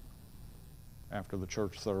hour after the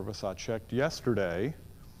church service. I checked yesterday,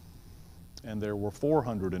 and there were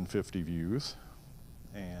 450 views.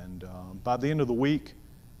 And by the end of the week,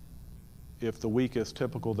 if the week is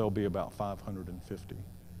typical, there'll be about 550.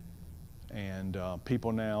 And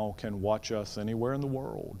people now can watch us anywhere in the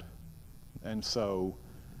world. And so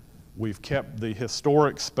we've kept the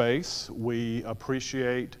historic space. We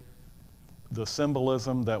appreciate the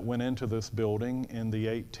symbolism that went into this building in the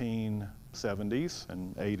 1870s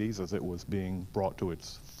and 80s as it was being brought to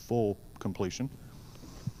its full completion.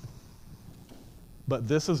 But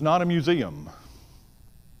this is not a museum.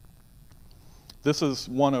 This is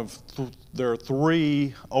one of, there are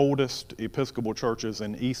 3 oldest Episcopal churches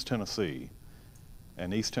in East Tennessee.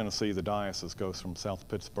 And East Tennessee, the diocese goes from South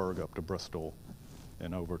Pittsburgh up to Bristol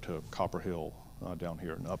and over to Copper Hill down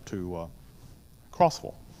here and up to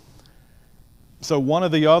Crossville. So one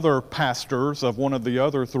of the other pastors of one of the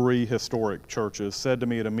other 3 historic churches said to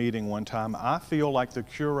me at a meeting one time, "I feel like the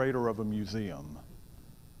curator of a museum.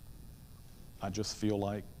 I just feel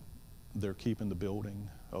like they're keeping the building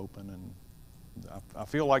open, and I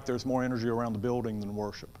feel like there's more energy around the building than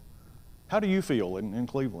worship." How do you feel in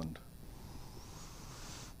Cleveland?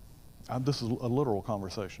 This is a literal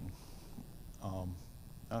conversation.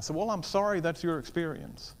 I said, "Well, I'm sorry that's your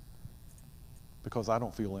experience, because I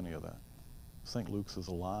don't feel any of that. St. Luke's is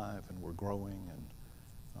alive, and we're growing, and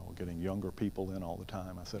we're getting younger people in all the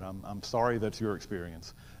time." I said, I'm sorry that's your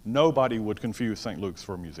experience. Nobody would confuse St. Luke's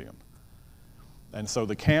for a museum. And so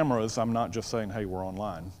the cameras, I'm not just saying, hey, we're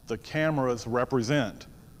online. The cameras represent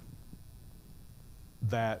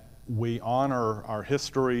that we honor our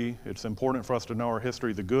history. It's important for us to know our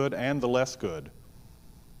history, the good and the less good.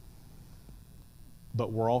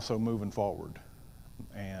 But we're also moving forward.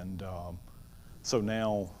 And so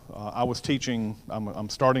now I was teaching, I'm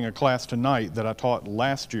starting a class tonight that I taught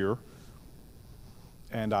last year.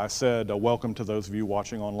 And I said, welcome to those of you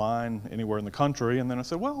watching online anywhere in the country. And then I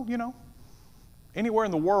said, well, you know, anywhere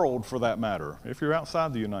in the world for that matter. If you're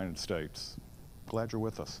outside the United States, glad you're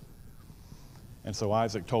with us. And so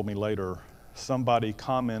Isaac told me later, somebody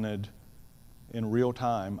commented in real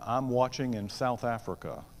time. I'm watching in South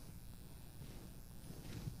Africa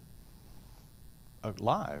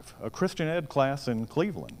live, a Christian ed class in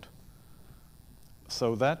Cleveland.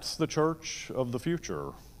 So that's the church of the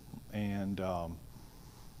future. And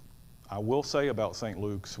I will say about St.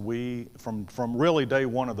 Luke's, we, from really day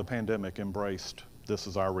one of the pandemic, embraced this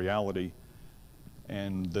is our reality,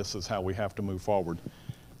 and this is how we have to move forward.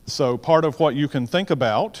 So part of what you can think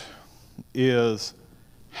about is,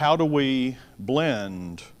 how do we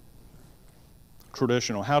blend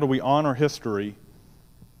traditional, how do we honor history,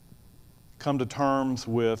 come to terms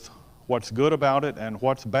with what's good about it and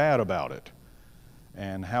what's bad about it,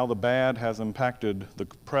 and how the bad has impacted the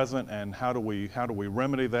present, and how do we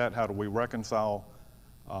remedy that, how do we reconcile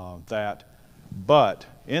that. But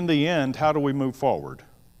in the end, how do we move forward?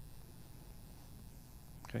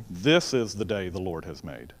 Okay. This is the day the Lord has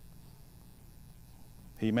made.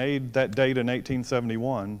 He made that date in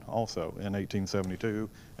 1871, also in 1872,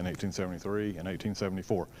 in 1873, and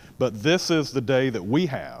 1874. But this is the day that we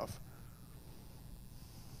have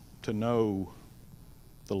to know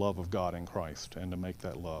the love of God in Christ and to make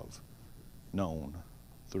that love known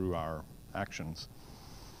through our actions.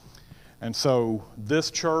 And so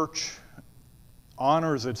this church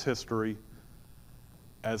honors its history.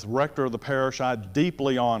 As rector of the parish, I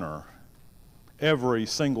deeply honor every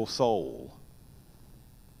single soul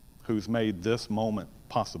who's made this moment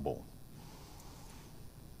possible.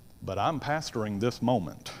 But I'm pastoring this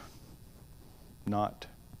moment, not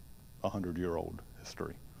 100-year-old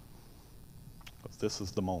history. But this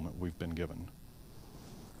is the moment we've been given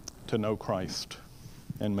to know Christ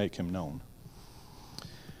and make him known.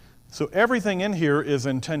 So everything in here is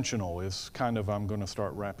intentional, is kind of, I'm going to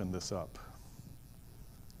start wrapping this up.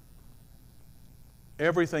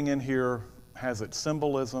 Everything in here has its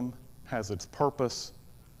symbolism, has its purpose.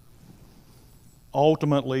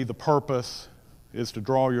 Ultimately, the purpose is to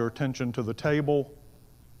draw your attention to the table.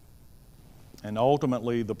 And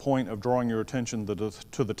ultimately, the point of drawing your attention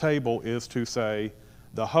to the table is to say,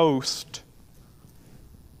 the host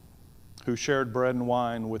who shared bread and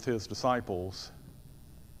wine with his disciples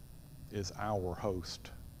is our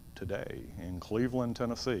host today in Cleveland,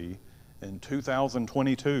 Tennessee. In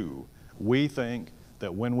 2022, we think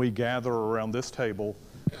that when we gather around this table,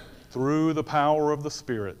 through the power of the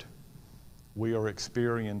Spirit, we are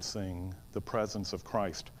experiencing the presence of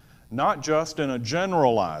Christ. Not just in a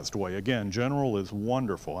generalized way. Again, general is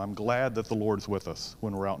wonderful. I'm glad that the Lord's with us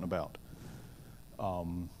when we're out and about.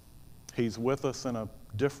 He's with us in a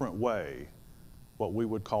different way, what we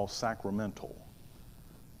would call sacramental,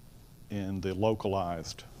 in the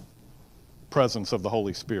localized presence of the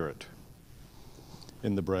Holy Spirit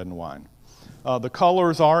in the bread and wine. The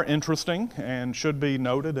colors are interesting and should be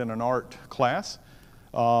noted in an art class.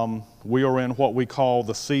 We are in what we call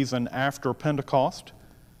the season after Pentecost.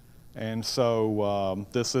 And so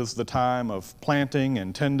this is the time of planting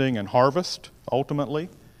and tending and harvest, ultimately.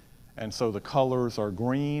 And so the colors are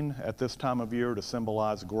green at this time of year to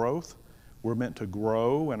symbolize growth. We're meant to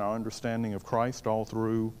grow in our understanding of Christ all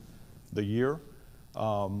through the year.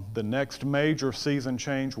 The next major season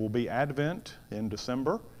change will be Advent in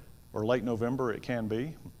December, or late November it can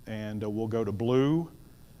be. And we'll go to blue,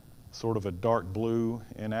 sort of a dark blue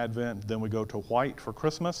in Advent. Then we go to white for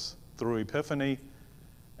Christmas through Epiphany,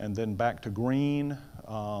 and then back to green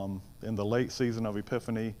in the late season of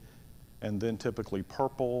Epiphany, and then typically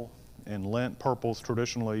purple in Lent. Purple's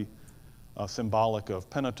traditionally symbolic of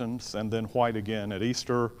penitence, and then white again at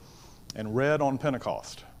Easter, and red on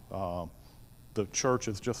Pentecost. The church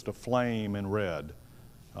is just a flame in red,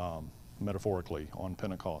 metaphorically, on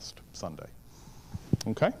Pentecost Sunday.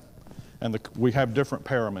 Okay? And we have different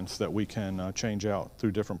paraments that we can change out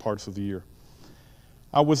through different parts of the year.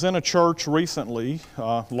 I was in a church recently,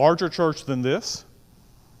 larger church than this,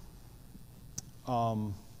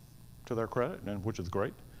 to their credit, and which is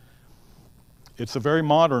great. It's a very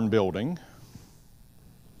modern building,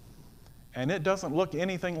 and it doesn't look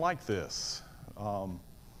anything like this.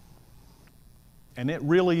 And it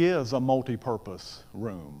really is a multi-purpose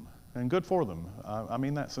room, and good for them. I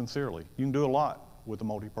mean that sincerely. You can do a lot with a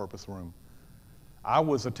multi-purpose room. I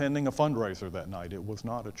was attending a fundraiser that night. It was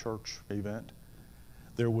not a church event.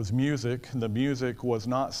 There was music. The music was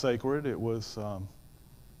not sacred. It was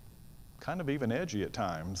kind of even edgy at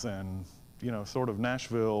times, and sort of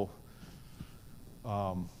Nashville.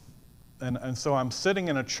 And so I'm sitting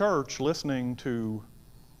in a church listening to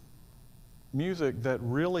music that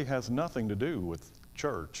really has nothing to do with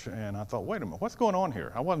church. And I thought, wait a minute, what's going on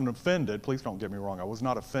here? I wasn't offended. Please don't get me wrong. I was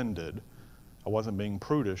not offended. I wasn't being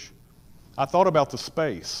prudish. I thought about the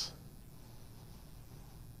space.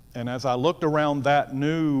 And as I looked around that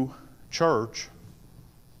new church,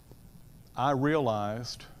 I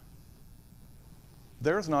realized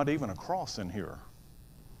there's not even a cross in here.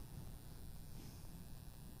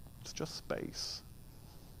 It's just space.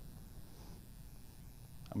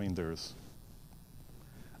 I mean, there's,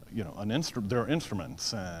 there are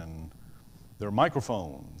instruments, and there are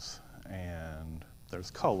microphones, and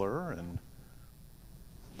there's color, and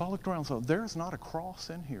if I looked around, so there's not a cross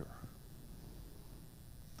in here.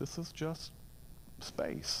 This is just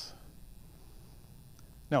space.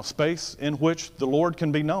 Now, space in which the Lord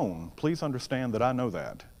can be known. Please understand that I know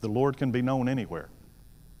that. The Lord can be known anywhere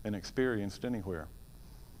and experienced anywhere.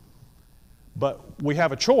 But we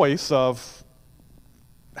have a choice of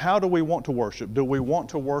how do we want to worship? Do we want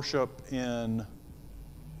to worship in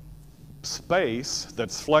space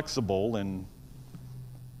that's flexible and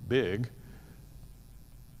big?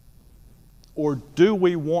 Or do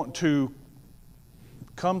we want to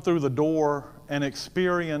come through the door and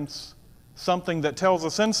experience something that tells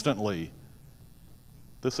us instantly,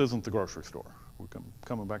 this isn't the grocery store. We're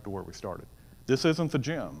coming back to where we started. This isn't the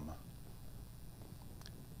gym.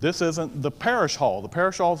 This isn't the parish hall. The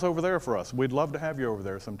parish hall's over there for us. We'd love to have you over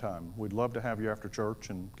there sometime. We'd love to have you after church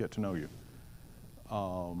and get to know you.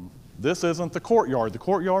 This isn't the courtyard. The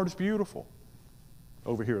courtyard is beautiful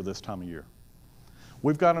over here this time of year.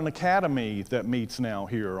 We've got an academy that meets now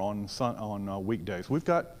here on weekdays. We've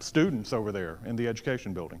got students over there in the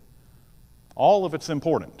education building. All of it's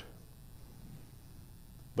important.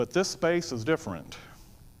 But this space is different.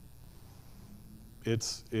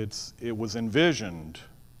 It was envisioned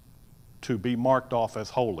to be marked off as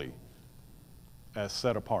holy, as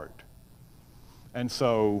set apart. And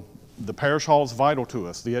so the parish hall is vital to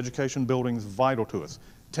us. The education building is vital to us.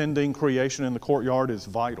 Tending creation in the courtyard is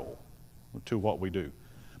vital to what we do.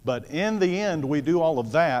 But in the end, we do all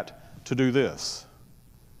of that to do this,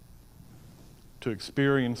 to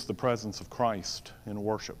experience the presence of Christ in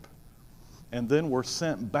worship. And then we're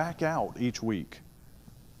sent back out each week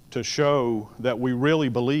to show that we really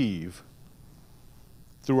believe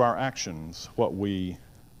through our actions what we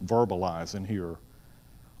verbalize in here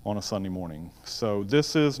on a Sunday morning. So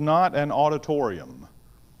this is not an auditorium.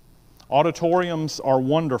 Auditoriums are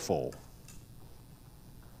wonderful.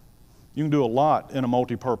 You can do a lot in a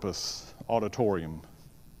multi-purpose auditorium.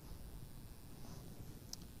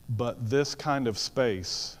 But this kind of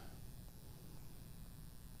space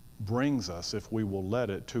brings us, if we will let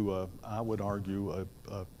it, to I would argue,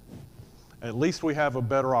 at least we have a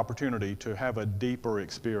better opportunity to have a deeper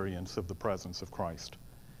experience of the presence of Christ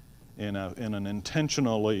in an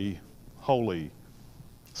intentionally holy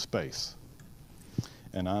space.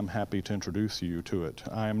 And I'm happy to introduce you to it.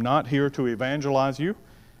 I am not here to evangelize you,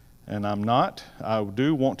 and I'm not. I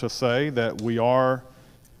do want to say that we are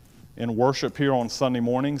in worship here on Sunday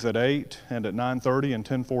mornings at 8 and at 9:30 and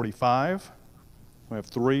 10:45. We have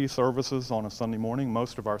 3 services on a Sunday morning.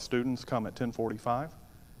 Most of our students come at 10:45.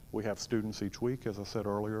 We have students each week, as I said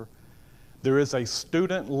earlier. There is a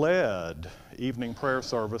student-led evening prayer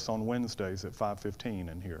service on Wednesdays at 5:15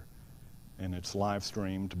 in here. And it's live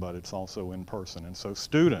streamed, but it's also in person. And so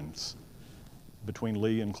students between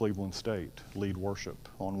Lee and Cleveland State lead worship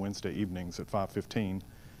on Wednesday evenings at 5:15.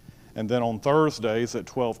 And then on Thursdays at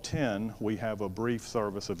 12:10, we have a brief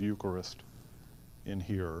service of Eucharist in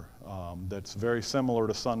here that's very similar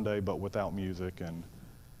to Sunday, but without music, and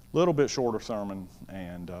a little bit shorter sermon,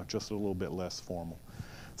 and just a little bit less formal.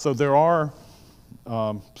 So there are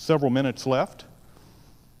several minutes left.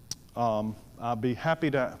 I'll be happy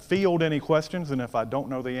to field any questions, and if I don't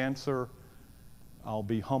know the answer, I'll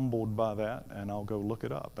be humbled by that, and I'll go look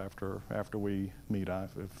it up after we meet.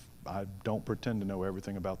 If I don't pretend to know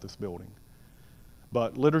everything about this building.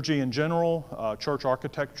 But liturgy in general, church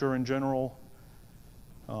architecture in general,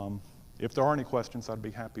 if there are any questions, I'd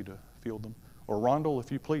be happy to field them. Or Rondell,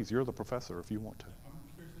 if you please, you're the professor if you want to. I'm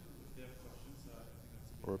curious if they have questions.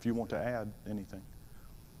 Or if you want to add anything.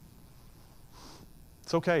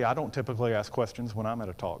 It's okay, I don't typically ask questions when I'm at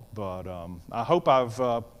a talk, but I hope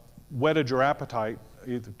I've whetted your appetite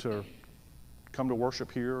either to come to worship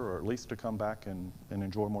here or at least to come back and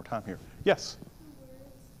enjoy more time here. Yes?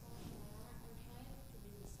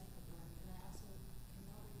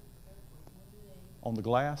 On the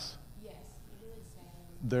glass? Yes, it really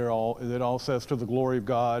says. It all says to the glory of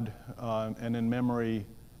God and in memory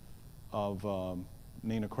of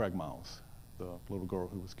Nina Craig Miles, the little girl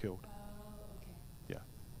who was killed. Oh, okay. Yeah.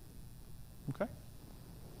 Okay.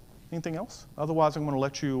 Anything else? Otherwise, I'm going to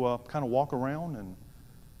let you kind of walk around and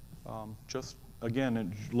just,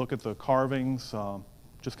 again, look at the carvings,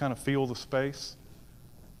 just kind of feel the space.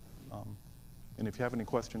 And if you have any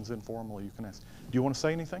questions informally, you can ask. Do you want to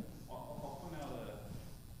say anything? I'll point out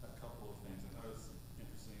a couple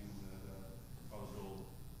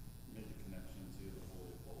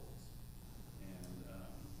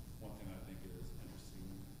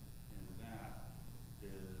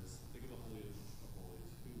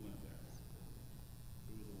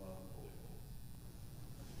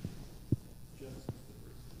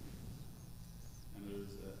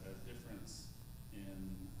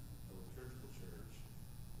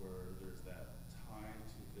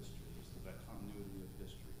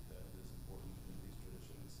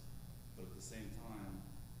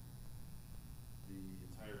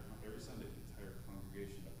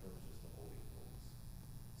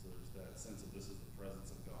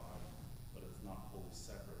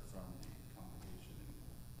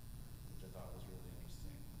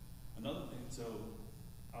so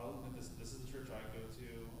I'll admit this is the church I go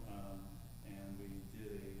to, and we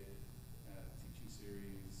did a teaching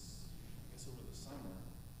series, I guess over the summer,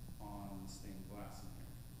 on stained glass in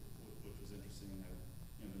here, which was interesting.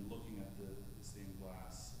 I've been looking at the stained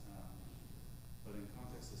glass, but in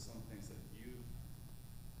context of some things that you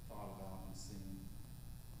thought about and seen,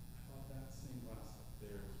 I thought that stained glass up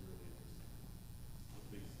there was really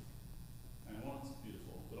interesting. And one, it's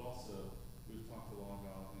beautiful, but also we've talked a lot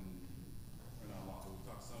about, or not a lot, but we've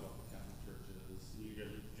talked some about the Catholic churches. You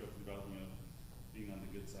guys were joking about, being on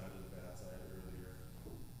the good side or the bad side earlier,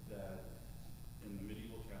 that in the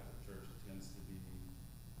medieval Catholic Church it tends to be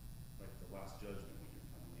like the last judgment when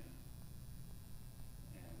you're coming in.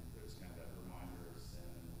 And there's kind of that reminder of sin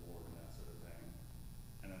and reward and that sort of thing.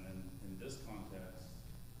 And then in this context,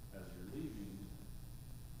 as you're leaving,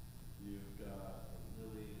 you've got a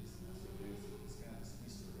lily, it's kind of this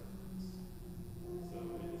Easter reference. So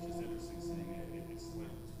it's just interesting seeing it. It's like a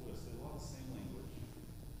twist. There's a lot of the same language,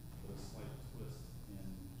 but a slight twist in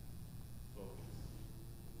focus.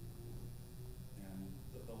 And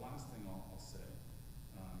the last thing I'll say,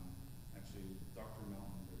 actually, Dr.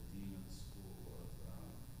 Melton, the Dean of the School of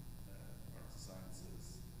Arts and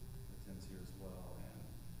Sciences, attends here as well, and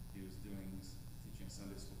he was teaching a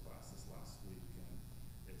Sunday school class this last week, and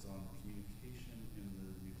it's on communication in the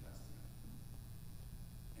New Testament.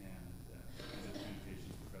 And he's a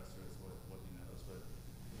communications professor, is what he knows, but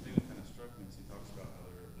the thing that kind of struck me is he talks about how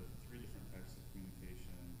there are three different types of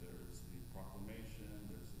communication. There's the proclamation,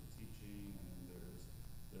 there's the teaching, and then there's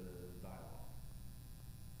the dialogue.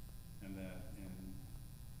 And that in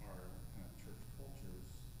our kind of church cultures,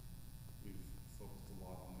 we've focused a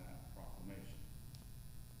lot on that proclamation.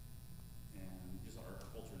 And just our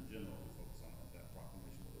culture in general, we focus on that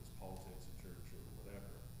proclamation, whether it's politics or church or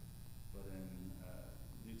whatever. But in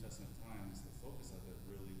New Testament times, the focus of it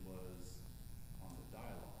really was on the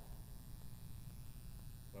dialogue.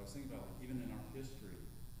 But I was thinking about, like, even in our history,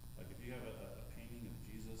 like if you have a painting of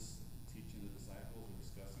Jesus teaching the disciples or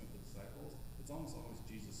discussing with the disciples, it's almost always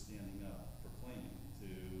Jesus standing up, proclaiming to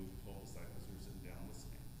both disciples who are sitting down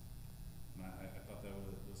listening. And I thought that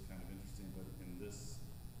was kind of interesting. But in this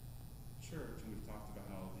church, and we've talked about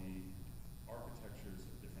how the architectures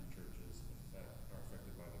of different churches are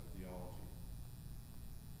affected by their theology.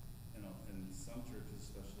 In some churches,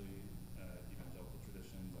 especially evangelical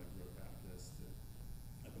traditions like Real Baptist,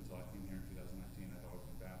 up until I came here in 2019, I'd always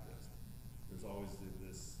been Baptist. There's always the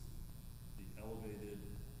elevated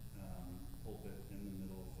pulpit in the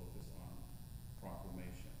middle, focus on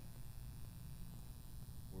proclamation.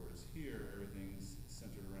 Whereas here, everything's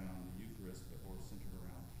centered around the Eucharist, or centered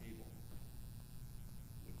around table,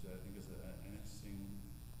 which I think is an interesting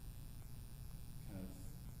kind of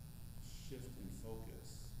shift in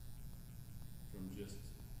focus from just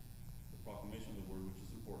the proclamation of the word, which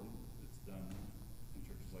is important. It's done in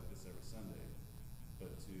churches like this every Sunday,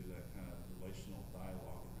 but to that kind of relational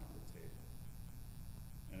dialogue around the table.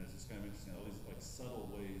 And it's just kind of interesting, all these like subtle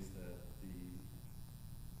ways that the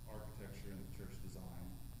architecture and the church design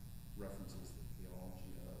references the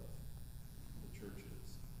theology of the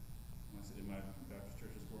churches. And I said, in my Baptist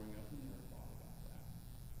churches growing up, we never thought about that.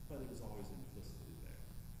 But it was always implicitly there.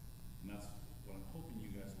 And that's what I'm hoping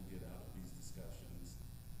you guys will get out of these discussions.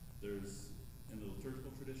 There's, in the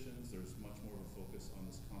liturgical traditions, there's much more of a focus on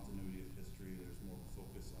this continuity of history. There's more of a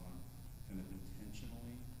focus on kind of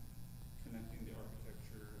intentionally connecting the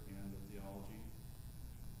architecture and the theology.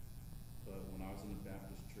 But when I was in a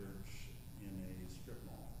Baptist church in a strip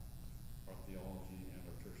mall, our theology and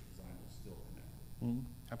our church design was still connected. Mm-hmm.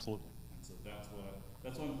 Absolutely. And so that's what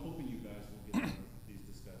I'm hoping you guys will get out of these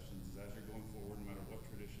discussions, is as you're going forward, no matter what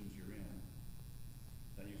traditions you're in,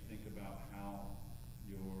 that you think about how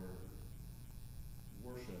your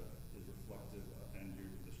worship is reflective of, and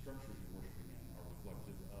the structures you're worshiping in are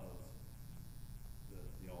reflective of the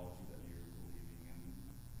theology that you're believing and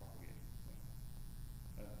propagating. So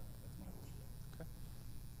that's my worship. Okay.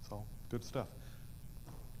 So good stuff.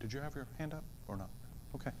 Did you have your hand up or not?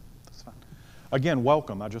 Okay, that's fine. Again,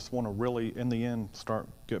 welcome. I just want to really, in the end,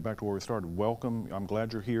 get back to where we started. Welcome. I'm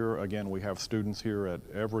glad you're here. Again, we have students here at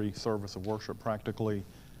every service of worship practically.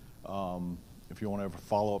 If you want to have a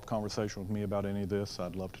follow-up conversation with me about any of this,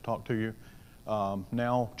 I'd love to talk to you.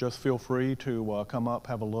 Now, just feel free to come up,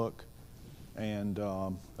 have a look. And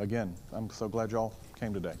again, I'm so glad y'all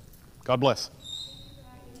came today. God bless.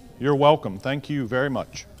 You're welcome. Thank you very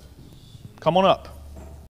much. Come on up.